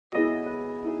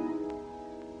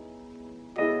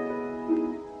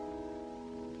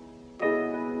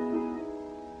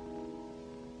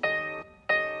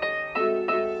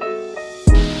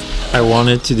I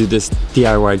wanted to do this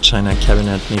DIY China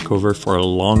cabinet makeover for a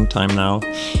long time now.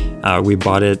 We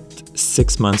bought it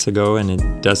 6 months ago and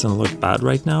it doesn't look bad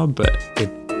right now, but it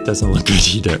doesn't look good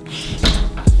either.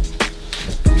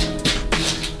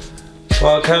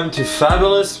 Welcome to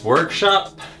Fabulous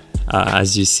Workshop.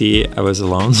 As you see, I was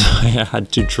alone, so I had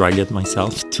to drag it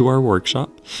myself to our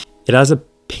workshop. It has a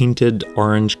painted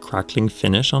orange crackling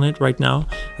finish on it right now.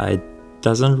 It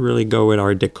doesn't really go with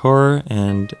our decor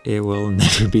and it will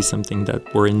never be something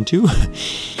that we're into.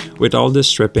 With all the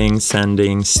stripping,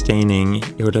 sanding, staining,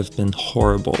 it would have been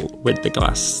horrible with the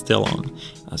glass still on.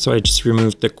 So I just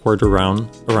removed the quarter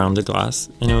round around the glass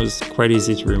and it was quite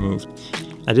easy to remove.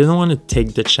 I didn't want to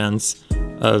take the chance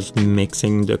of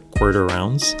mixing the quarter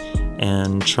rounds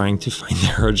and trying to find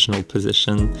their original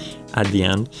position at the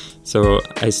end. So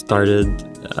I started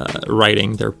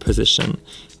writing their position,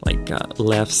 like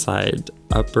left side,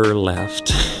 upper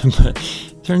left, but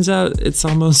turns out it's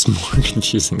almost more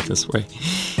confusing this way.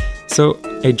 So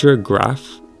I drew a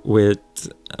graph with,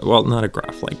 well, not a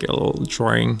graph, like a little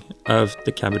drawing of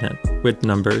the cabinet with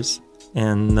numbers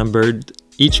and numbered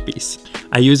each piece.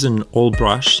 I use an old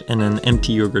brush and an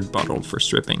empty yogurt bottle for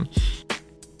stripping.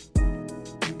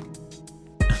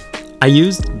 I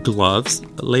used gloves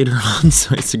later on,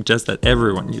 so I suggest that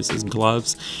everyone uses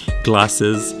gloves,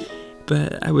 glasses,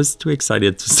 but I was too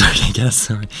excited to start, I guess,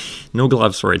 so no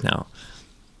gloves right now.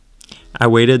 I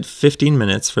waited 15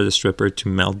 minutes for the stripper to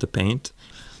melt the paint.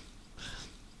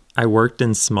 I worked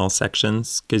in small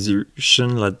sections because you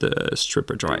shouldn't let the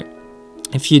stripper dry.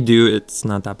 If you do, it's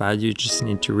not that bad, you just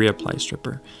need to reapply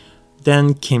stripper.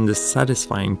 Then came the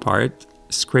satisfying part.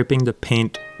 Scraping the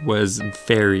paint was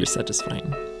very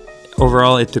satisfying.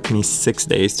 Overall, it took me 6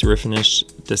 days to refinish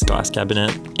this glass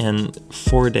cabinet and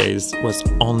 4 days was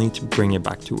only to bring it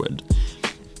back to wood,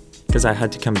 because I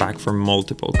had to come back for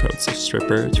multiple coats of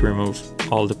stripper to remove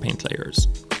all the paint layers.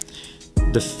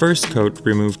 The first coat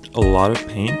removed a lot of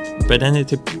paint, but then it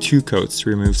took 2 coats to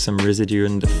remove some residue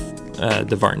in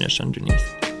the varnish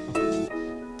underneath.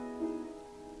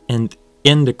 And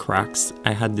in the cracks,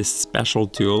 I had this special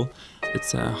tool.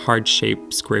 It's a hard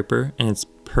shape scraper and it's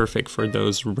perfect for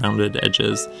those rounded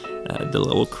edges, the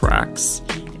little cracks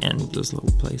and those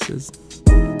little places.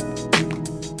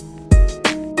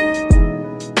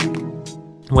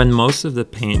 When most of the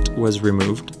paint was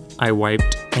removed, I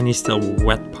wiped any still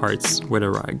wet parts with a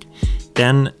rag.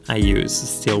 Then I used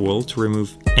steel wool to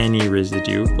remove any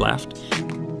residue left.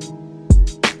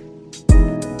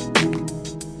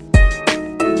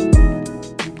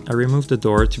 I removed the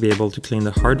door to be able to clean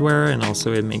the hardware, and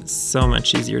also it makes it so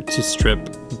much easier to strip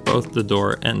both the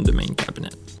door and the main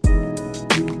cabinet.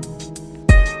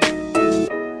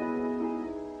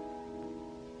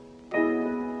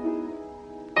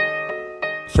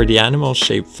 For the animal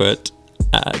shaped foot,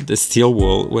 the steel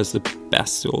wool was the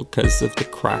best tool because of the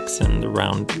cracks and the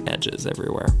round edges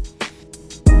everywhere.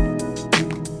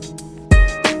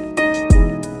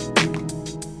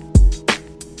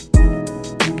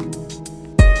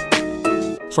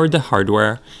 For the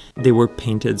hardware, they were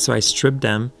painted, so I stripped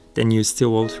them, then used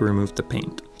steel wool to remove the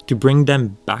paint. To bring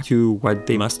them back to what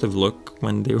they must have looked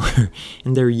when they were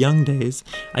in their young days,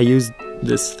 I used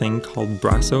this thing called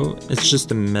Brasso. It's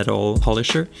just a metal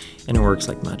polisher, and it works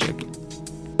like magic.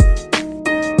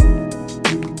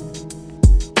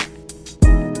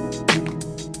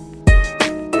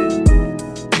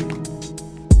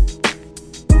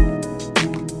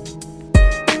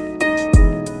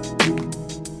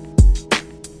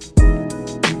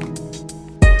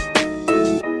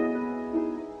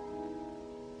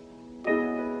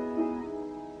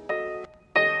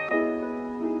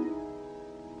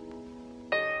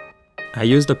 I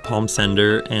used a palm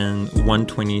sander and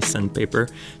 120 sandpaper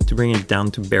to bring it down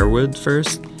to bare wood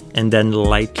first, and then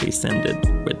lightly sanded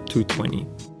with 220.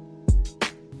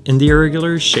 In the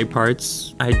irregular shape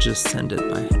parts, I just sanded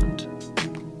by hand.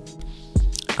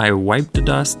 I wiped the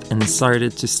dust and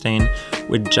started to stain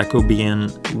with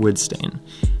Jacobean wood stain.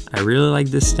 I really like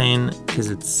this stain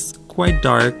because it's quite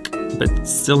dark, but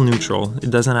it's still neutral. It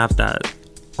doesn't have that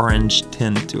orange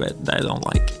tint to it that I don't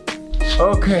like.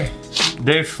 Okay,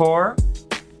 day 4.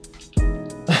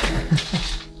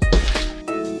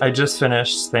 I just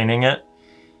finished staining it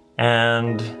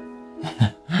and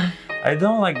I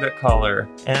don't like the color,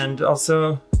 and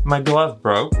also my glove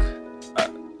broke,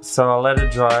 so I'll let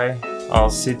it dry.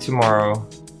 I'll see tomorrow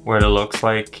what it looks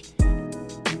like.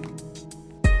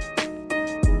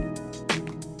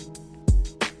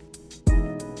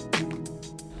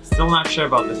 Still not sure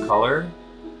about the color,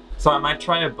 so I might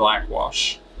try a black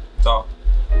wash. So,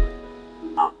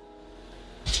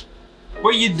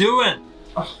 what are you doing?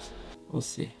 Oh, we'll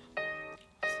see.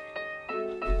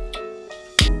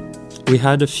 We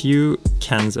had a few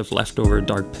cans of leftover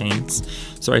dark paints,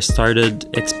 so I started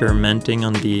experimenting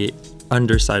on the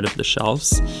underside of the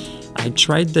shelves. I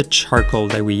tried the charcoal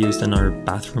that we used in our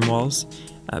bathroom walls.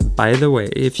 By the way,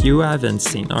 if you haven't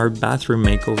seen our bathroom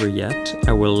makeover yet,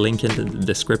 I will link it in the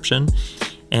description.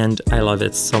 And I love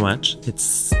it so much. It's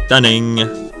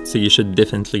stunning, so you should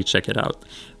definitely check it out.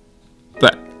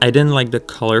 But I didn't like the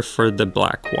color for the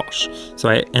black wash, so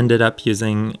I ended up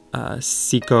using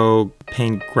Sico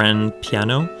Grand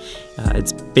Piano.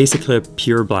 It's basically a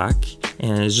pure black,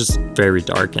 and it's just very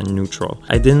dark and neutral.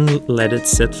 I didn't let it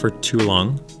sit for too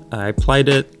long. I applied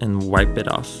it and wiped it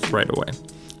off right away.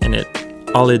 And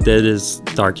all it did is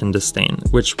darken the stain,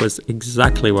 which was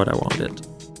exactly what I wanted.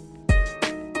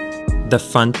 The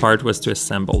fun part was to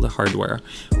assemble the hardware.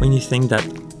 When you think that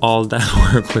all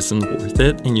that work wasn't worth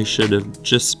it and you should have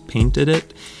just painted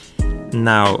it,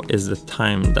 now is the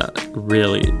time that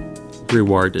really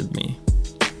rewarded me.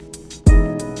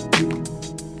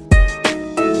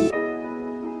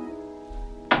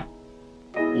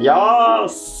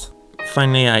 Yes!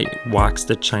 Finally, I waxed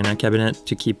the china cabinet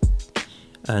to keep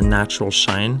a natural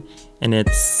shine, and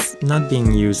it's not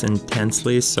being used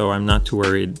intensely, so I'm not too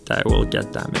worried that it will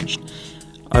get damaged.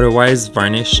 Otherwise,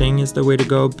 varnishing is the way to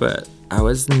go, but I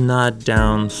was not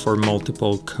down for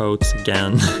multiple coats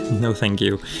again. No thank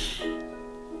you.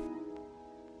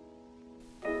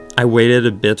 I waited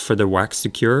a bit for the wax to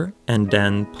cure and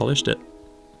then polished it.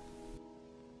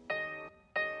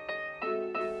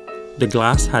 The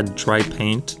glass had dry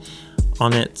paint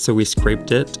on it, so we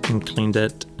scraped it and cleaned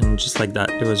it, and just like that,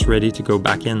 it was ready to go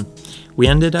back in. We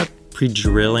ended up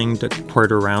pre-drilling the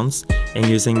quarter rounds and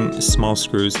using small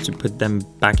screws to put them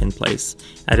back in place.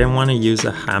 I didn't want to use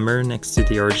a hammer next to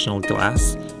the original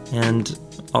glass, and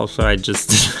also I just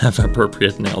didn't have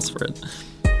appropriate nails for it.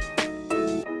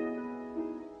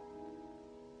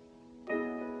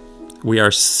 We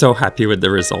are so happy with the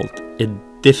result. It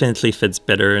definitely fits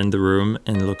better in the room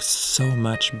and looks so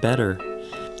much better.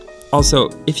 Also,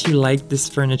 if you like this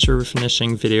furniture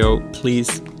refinishing video,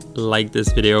 please like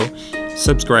this video.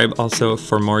 Subscribe also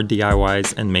for more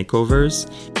DIYs and makeovers.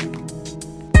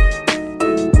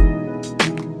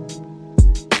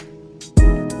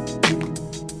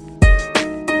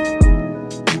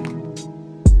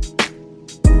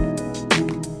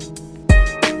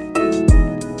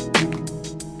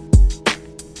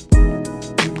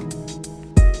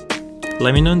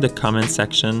 Let me know in the comment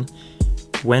section,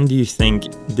 when do you think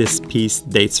this piece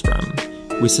dates from?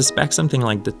 We suspect something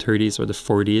like the 30s or the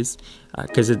 40s,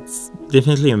 because it's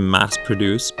definitely a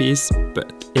mass-produced piece,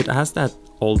 but it has that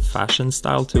old-fashioned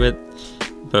style to it.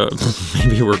 But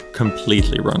maybe we're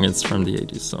completely wrong, it's from the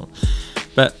 80s. So,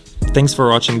 but thanks for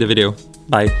watching the video.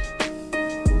 Bye.